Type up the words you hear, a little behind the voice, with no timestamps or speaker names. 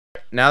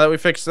now that we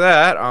fixed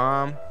that,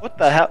 What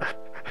the hell?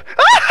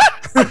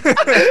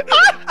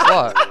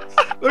 What?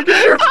 Look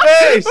at your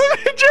face!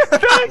 Look at your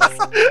face!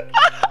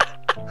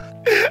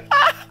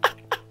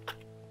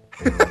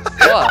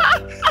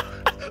 What?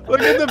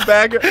 Look at the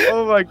back.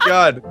 Oh my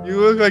god. You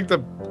look like the...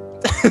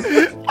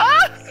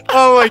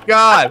 Oh my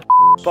god.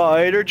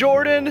 Spider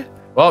Jordan.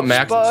 Well,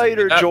 Max.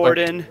 Spider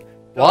Jordan.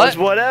 What? Does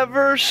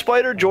whatever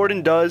Spider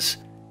Jordan does.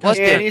 What?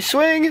 Can he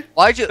swing?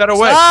 Why'd you... Get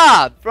away.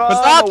 Stop! From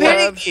Stop the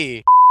hitting web?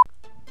 me!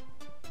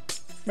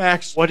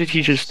 Max. What did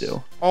he just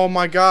do? Oh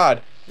my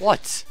god.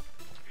 What?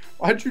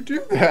 Why'd you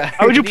do that?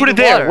 How would you need put it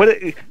the there? water.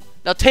 What?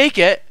 Now take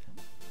it.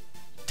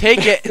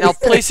 Take it, and I'll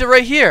place it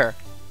right here.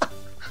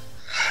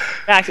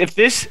 Max, if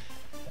this...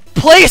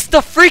 Place the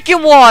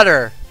freaking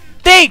water!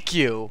 Thank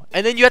you!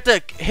 And then you have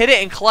to hit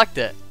it and collect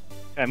it.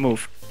 Okay,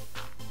 move.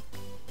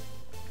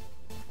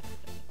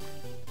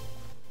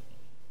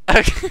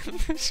 I'm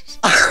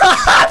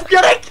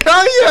gonna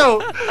kill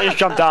you! I just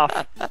jumped off.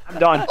 I'm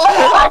done.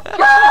 Oh my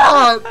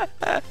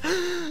god!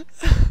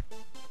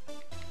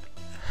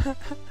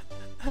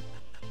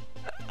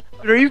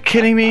 Dude, are you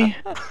kidding me?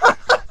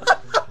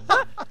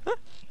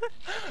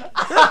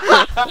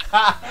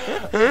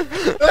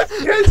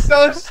 You're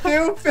so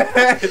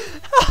stupid!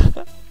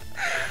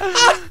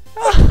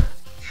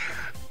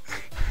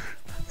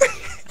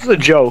 This is a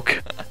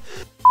joke.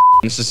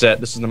 This is it.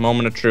 This is the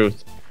moment of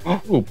truth.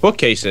 Ooh,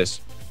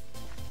 bookcases.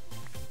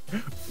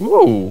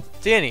 Ooh.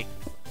 Danny.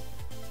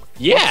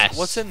 Yes.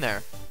 What's in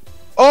there?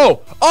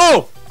 Oh!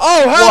 Oh!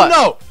 Oh! Hell What?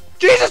 no!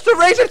 Jesus, the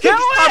razor thing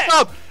just popped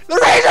up! The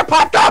razor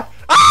popped up!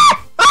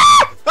 Ah!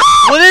 Ah!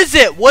 Ah! What is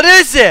it? What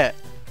is it?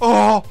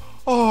 Oh!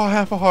 Oh,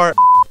 half a heart.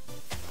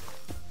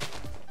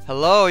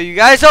 Hello, you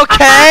guys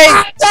okay?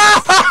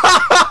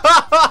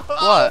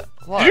 What?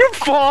 What? Did you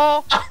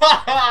fall?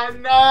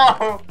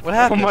 No! What Oh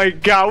happened? my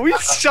god, we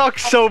suck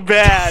so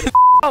bad.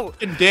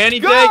 Fucking Danny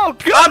Go, Day. go,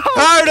 I'm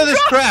tired of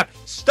this crap.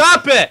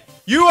 Stop it!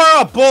 You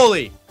are a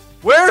bully.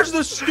 Where's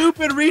the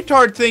stupid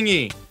retard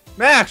thingy?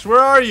 Max, where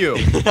are you?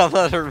 I'm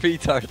not a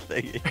retard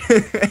thingy.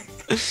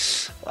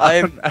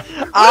 I'm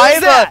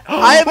that?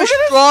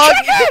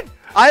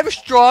 a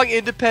strong,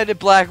 independent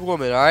black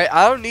woman. All right,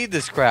 I don't need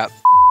this crap.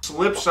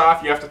 Slips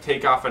off, you have to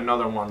take off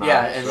another one. Now.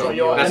 Yeah, and so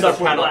you'll that's end the up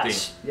with penalty.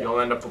 less. Yeah. You'll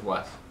end up with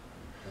less.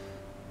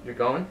 You're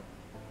going?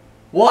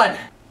 One.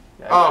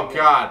 Oh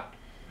god.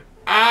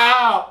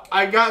 Ow!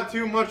 I got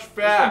too much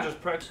fat. Just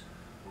press.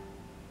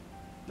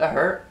 That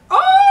hurt.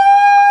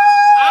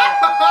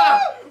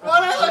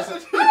 What I listen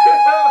to you?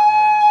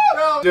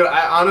 No. Dude,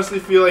 I honestly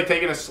feel like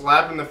taking a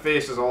slap in the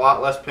face is a lot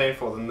less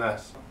painful than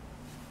this.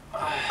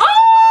 Does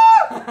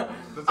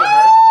it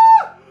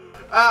hurt?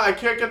 Ah, I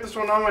can't get this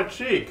one on my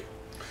cheek.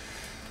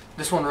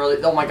 This one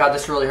really. Oh my god,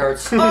 this really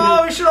hurts.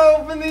 Oh, we should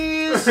open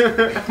these.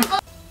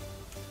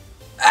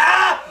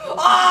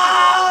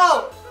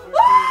 Oh!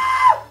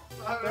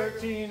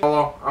 13.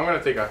 Hello, I'm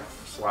gonna take a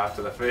slap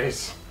to the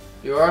face.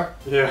 You are?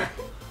 Yeah.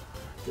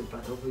 The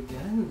battle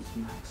begins,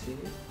 Maxie.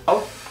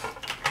 Oh.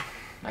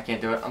 I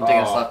can't do it. I'm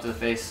taking a slap to the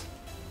face.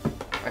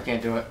 I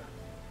can't do it.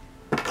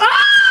 You moved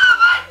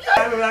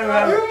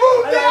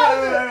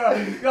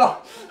that! Go!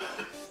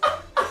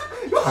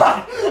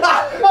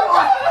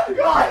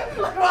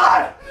 Come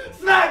on!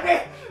 Smack me!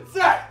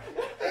 Smack!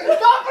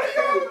 Stop it,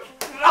 you!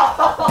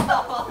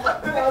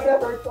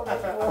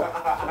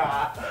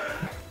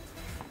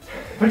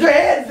 Put your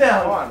hands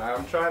down! Come on,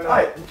 I'm trying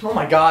to. Oh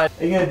my god.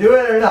 Are you gonna do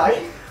it or not?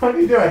 What are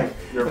you doing?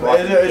 You're Is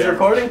blocking it the camera.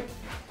 recording?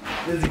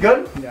 Is it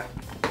good? Yeah.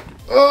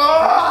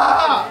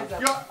 Alright,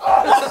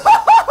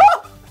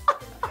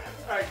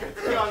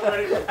 good. I'm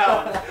ready to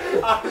pound.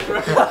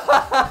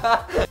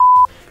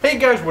 Hey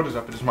guys, what is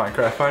up? It is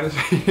MCFinest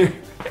here.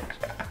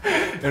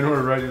 And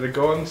we're ready to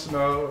go in the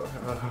snow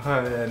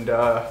and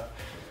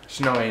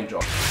Snow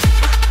Angel.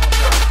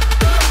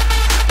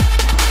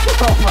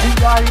 Oh my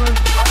god, you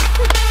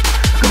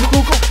Go, go,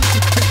 go!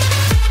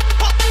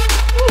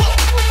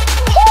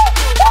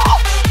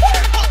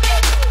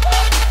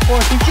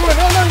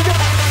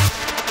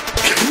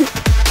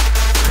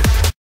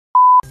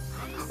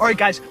 Alright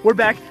guys, we're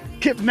back.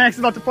 Max is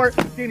about to fart.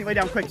 Danny, lay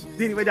down quick.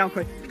 Danny, lay down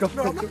quick. Go.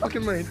 No, I'm not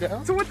fucking laying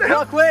down. So what the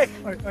hell? Quick!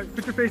 Alright,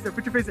 put your face there,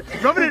 put your face there.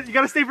 Rub it in, you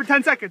gotta stay for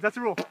 10 seconds, that's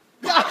the rule.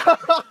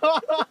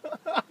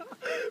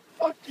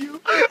 Fuck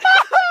you.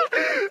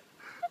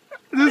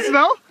 Does it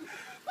smell?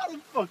 I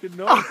don't fucking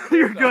know. Oh,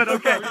 you're good,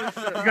 okay. You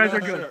guys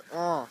are good.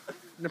 Oh,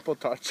 nipple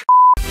touch.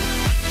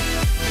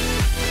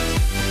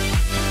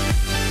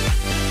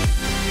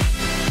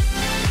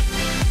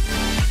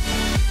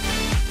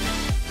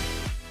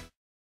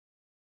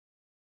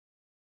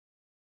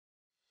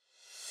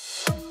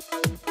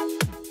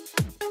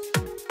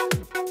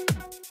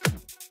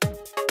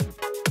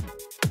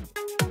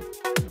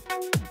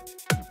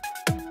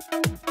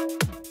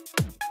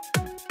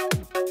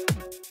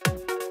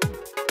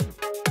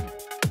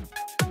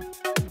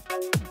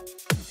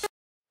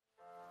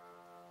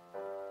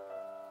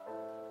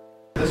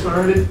 This one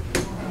already?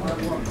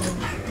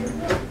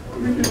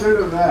 We can do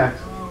the max.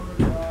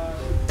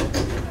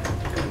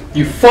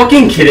 You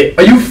fucking kidding?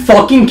 Are you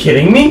fucking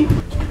kidding me?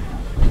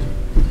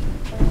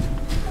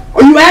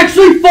 you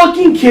actually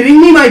fucking kidding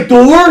me? My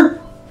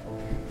door?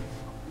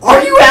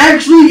 Are you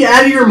actually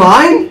out of your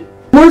mind?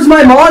 Where's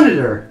my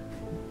monitor?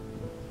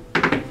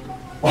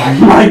 Oh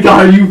my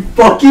god, are you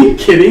fucking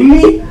kidding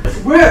me?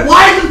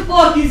 Why the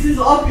fuck is this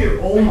up here?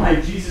 Oh my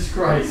Jesus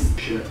Christ.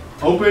 Shit.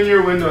 Open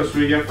your window so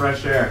we get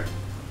fresh air.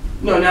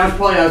 No, now it's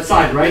probably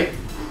outside, right?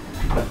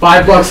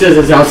 $5 says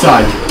it's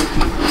outside.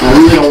 I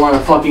really don't want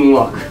to fucking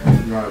look.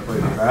 You want to play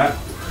like that?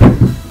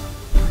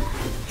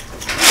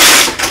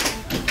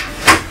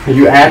 Are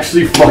you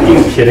actually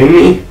fucking kidding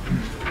me?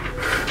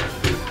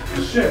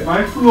 Shit,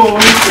 mine flew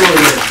away for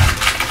you.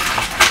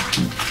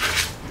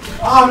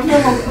 Oh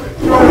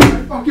no!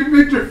 Jordan, my fucking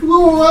Victor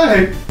flew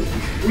away!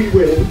 We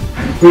win.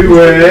 We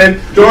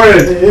win!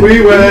 Jordan!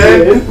 We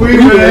win! We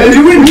win!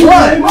 You win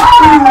what?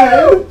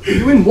 We win!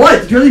 You win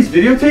what? Did you at least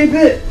videotape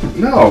it?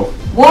 No.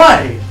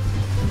 Why?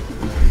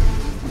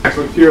 Max,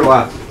 look to your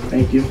left.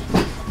 Thank you.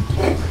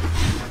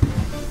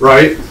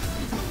 Right.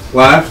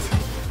 Left.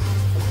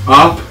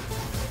 Up.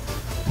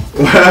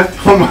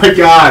 Left. Oh my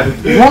god.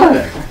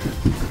 What?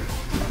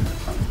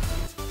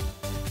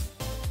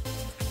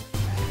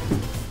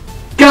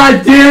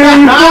 God damn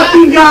it, you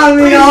fucking got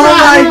me! Oh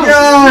my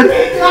god!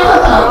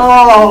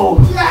 Oh!